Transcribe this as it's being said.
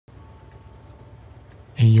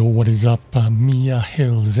Hey yo, what is up? Mia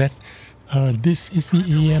Hill Z. This is the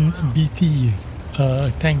AMBT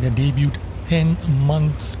tank that debuted 10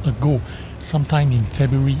 months ago, sometime in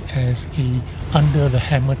February, as a Under the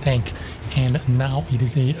Hammer tank, and now it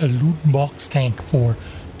is a Lootbox tank for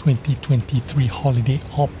 2023 holiday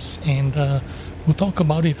ops, and we'll talk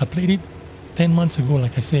about it. I played it 10 months ago,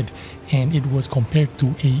 like I said, and it was compared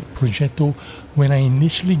to a Progetto. When I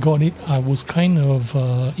initially got it, I was kind of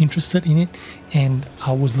interested in it, and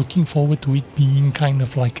I was looking forward to it being kind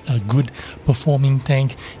of like a good performing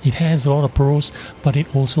tank. It has a lot of pros, but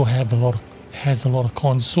it also has a lot of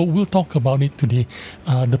cons, so we'll talk about it today.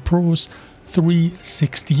 The pros: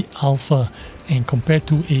 360 alpha, and compared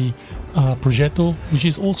to a Progetto, which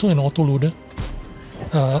is also an auto reloader,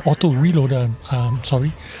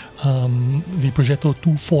 the Progetto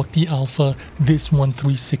 240 alpha, this one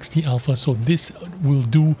 360 alpha. So this will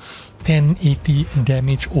do 1080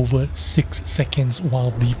 damage over 6 seconds,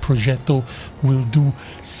 while the Progetto will do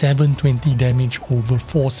 720 damage over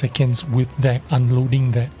 4 seconds with that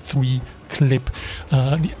unloading that 3 clip.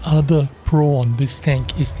 The other pro on this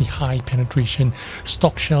tank is the high penetration.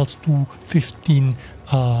 Stock shells 215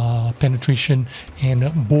 penetration,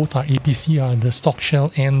 and both are APCR. The stock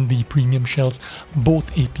shell and the premium shells,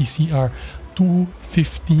 both APCR.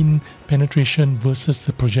 215 penetration versus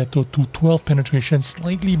the Progetto 212 penetration,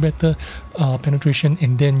 slightly better penetration,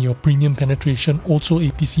 and then your premium penetration, also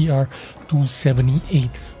APCR, 278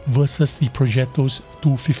 versus the Progetto's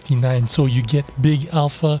 259. So you get big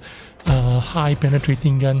alpha, high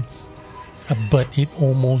penetrating gun, but it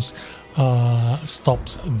almost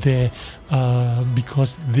stops there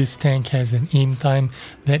because this tank has an aim time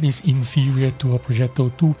that is inferior to a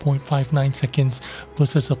Progetto, 2.59 seconds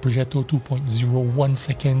versus a Progetto 2.01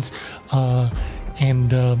 seconds.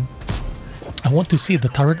 And I want to say the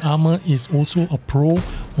turret armor is also a pro,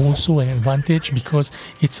 also an advantage, because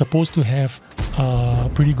it's supposed to have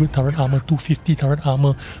pretty good turret armor, 250 turret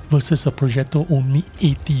armor versus a Progetto only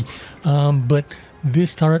 80. But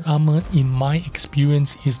this turret armor, in my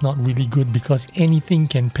experience, is not really good because anything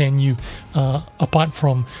can pen you, apart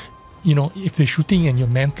from, you know, if they're shooting and you're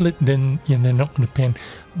mantlet, then they're not going to pen.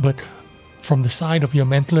 But from the side of your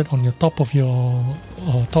mantlet on your top of your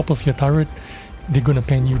turret, they're going to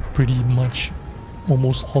pen you pretty much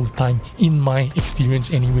almost all the time, in my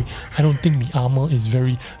experience anyway. I don't think the armor is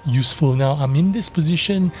very useful. Now I'm in this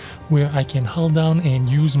position where I can hull down and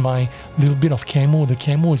use my little bit of camo. The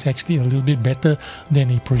camo is actually a little bit better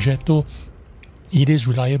than a Progetto. It is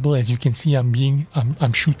reliable. As you can see, I'm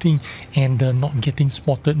shooting and not getting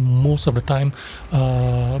spotted most of the time.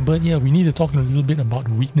 But yeah, we need to talk a little bit about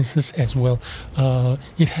weaknesses as well.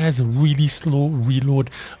 It has a really slow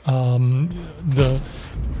reload.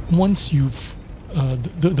 Once you've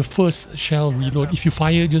the first shell reload, if you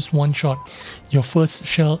fire just one shot, your first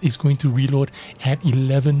shell is going to reload at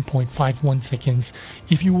 11.51 seconds.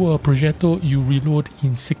 If you were a Progetto, you reload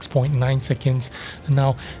in 6.9 seconds.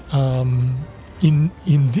 Now in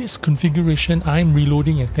this configuration, I'm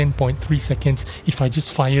reloading at 10.3 seconds if I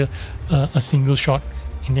just fire a single shot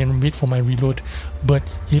and then wait for my reload. But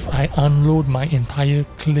if I unload my entire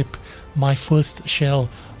clip, my first shell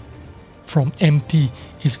from empty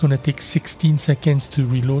is going to take 16 seconds to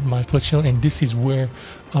reload my first shell, and this is where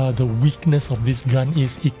the weakness of this gun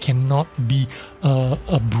is. It cannot be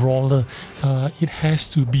a brawler. It has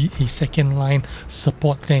to be a second line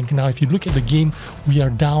support tank. Now if you look at the game, we are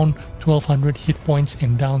down 1200 hit points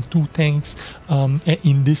and down 2 tanks.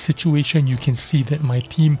 In this situation, you can see that my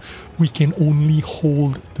team, we can only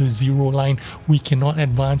hold the 0 line. We cannot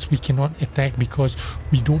advance, we cannot attack because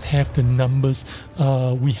we don't have the numbers.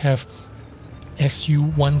 We have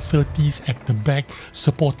SU-130s at the back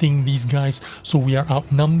supporting these guys, so we are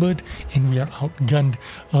outnumbered and we are outgunned.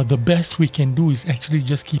 The best we can do is actually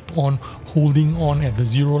just keep on holding on at the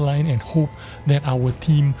 0 line and hope that our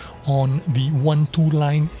team on the 1-2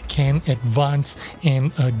 line can advance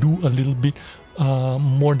and do a little bit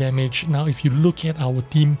more damage. Now if you look at our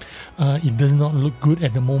team, it does not look good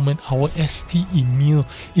at the moment. Our ST Emil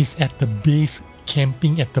is at the base,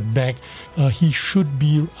 camping at the back. He should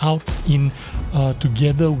be out in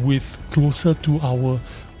together with closer to our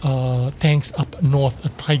tanks up north, a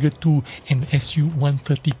Tiger 2 and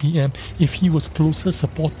SU-130 PM. If he was closer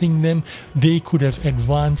supporting them, they could have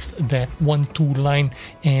advanced that 1-2 line,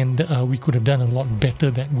 and we could have done a lot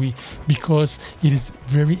better that way, because it is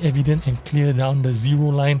very evident and clear down the 0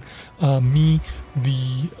 line. Me,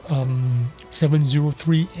 the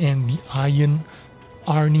 703 and the Iron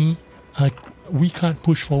Arnie, we can't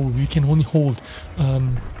push forward, we can only hold.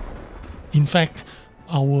 In fact,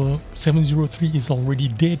 our 703 is already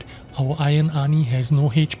dead. Our Iron Ani has no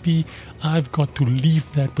HP. I've got to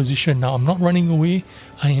leave that position. Now, I'm not running away.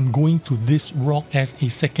 I am going to this rock as a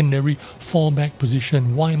secondary fallback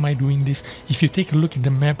position. Why am I doing this? If you take a look at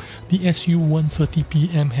the map, the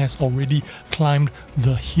SU-130PM has already climbed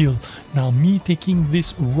the hill. Now, me taking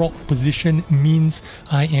this rock position means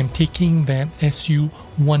I am taking that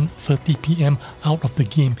SU-130PM out of the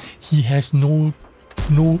game. He has no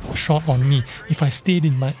shot on me. If I stayed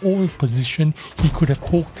in my old position, he could have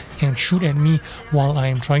poked and shoot at me while I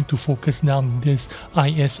am trying to focus down this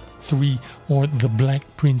IS-3 or the Black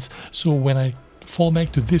Prince. So when I fall back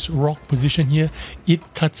to this rock position here,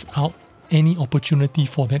 it cuts out any opportunity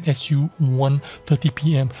for that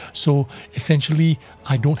SU-130PM. So essentially,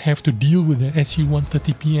 I don't have to deal with the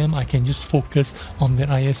SU-130PM. I can just focus on the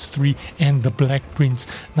IS-3 and the Black Prince.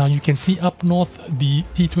 Now you can see up north, the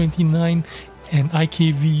T-29 and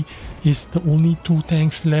IKV is the only two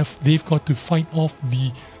tanks left. They've got to fight off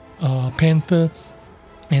the Panther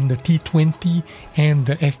and the T-20, and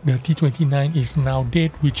the T-29 is now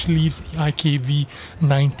dead, which leaves the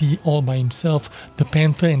IKV-90 all by himself. The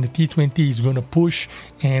Panther and the T-20 is going to push,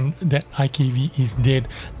 and that IKV is dead.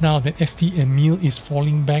 Now that ST Emil is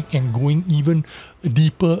falling back and going even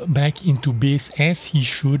deeper back into base, as he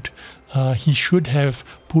should. He should have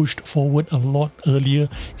pushed forward a lot earlier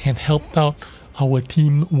and helped out our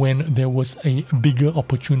team when there was a bigger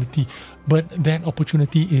opportunity, but that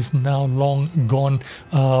opportunity is now long gone.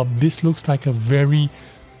 This looks like a very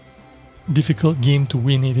difficult game to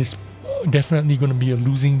win. It is definitely going to be a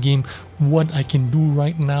losing game. What I can do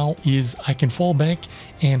right now is I can fall back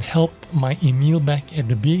and help my Emil back at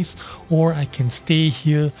the base, or I can stay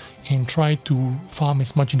here and try to farm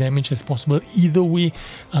as much damage as possible. Either way,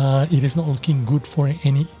 it is not looking good for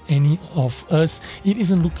any of us. It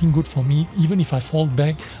isn't looking good for me. Even if I fall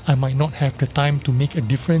back, I might not have the time to make a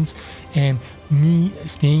difference, and me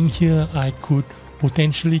staying here, I could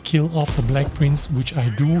potentially kill off the Black Prince, which I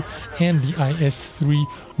do, and the IS-3,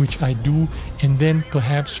 which I do, and then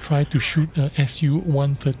perhaps try to shoot a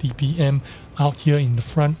SU-130PM out here in the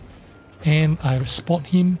front, and I spot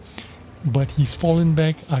him, but he's fallen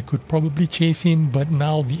back. I could probably chase him, but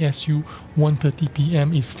now the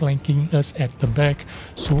SU-130PM is flanking us at the back,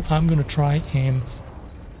 so I'm gonna try and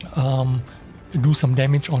do some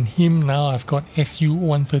damage on him. Now I've got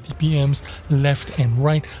SU-130PMs left and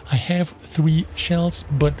right. I have 3 shells,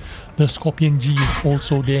 but the Scorpion G is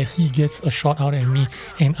also there. He gets a shot out at me,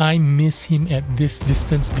 and I miss him at this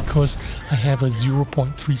distance because I have a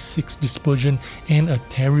 0.36 dispersion and a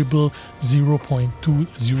terrible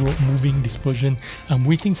 0.20 moving dispersion. I'm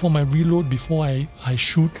waiting for my reload before I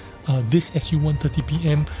shoot this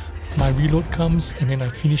SU-130PM. My reload comes, and then I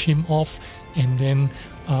finish him off, and then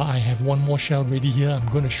I have one more shell ready here. I'm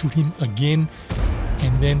going to shoot him again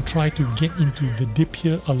and then try to get into the dip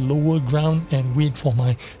here, a lower ground, and wait for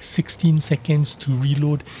my 16 seconds to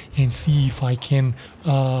reload and see if I can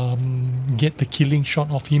get the killing shot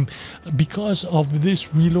of him. Because of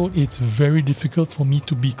this reload, it's very difficult for me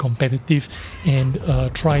to be competitive and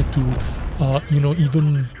try to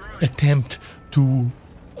even attempt to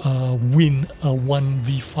win a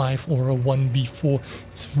 1v5 or a 1v4.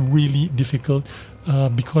 It's really difficult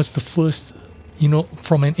because the first,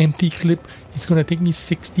 from an empty clip, it's going to take me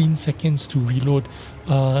 16 seconds to reload.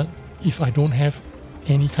 If I don't have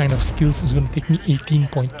any kind of skills, it's going to take me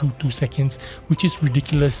 18.22 seconds, which is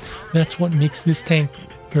ridiculous. That's what makes this tank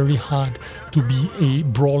very hard to be a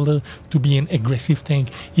brawler, to be an aggressive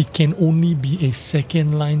tank. It can only be a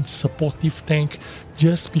second line supportive tank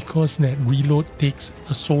just because that reload takes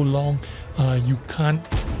so long. You can't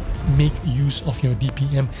make use of your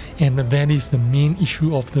DPM, and that is the main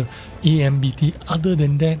issue of the AMBT. Other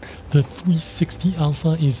than that, the 360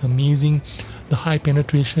 alpha is amazing. The high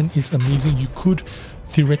penetration is amazing. You could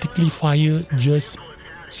theoretically fire just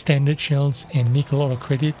standard shells and make a lot of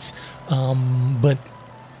credits, but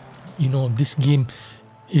this game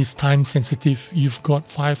is time sensitive. You've got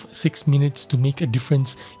 5-6 minutes to make a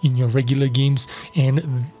difference in your regular games,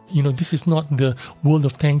 and this is not the World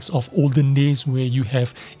of Tanks of olden days where you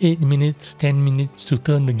have 8 minutes, 10 minutes to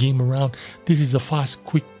turn the game around. This is a fast,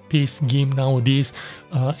 quick paced game nowadays,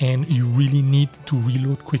 and you really need to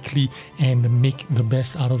reload quickly and make the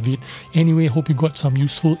best out of it. Anyway, hope you got some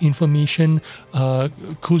useful information.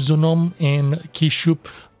 Kuzonom and Keshup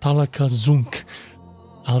Talakazunk.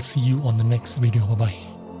 I'll see you on the next video. Bye bye.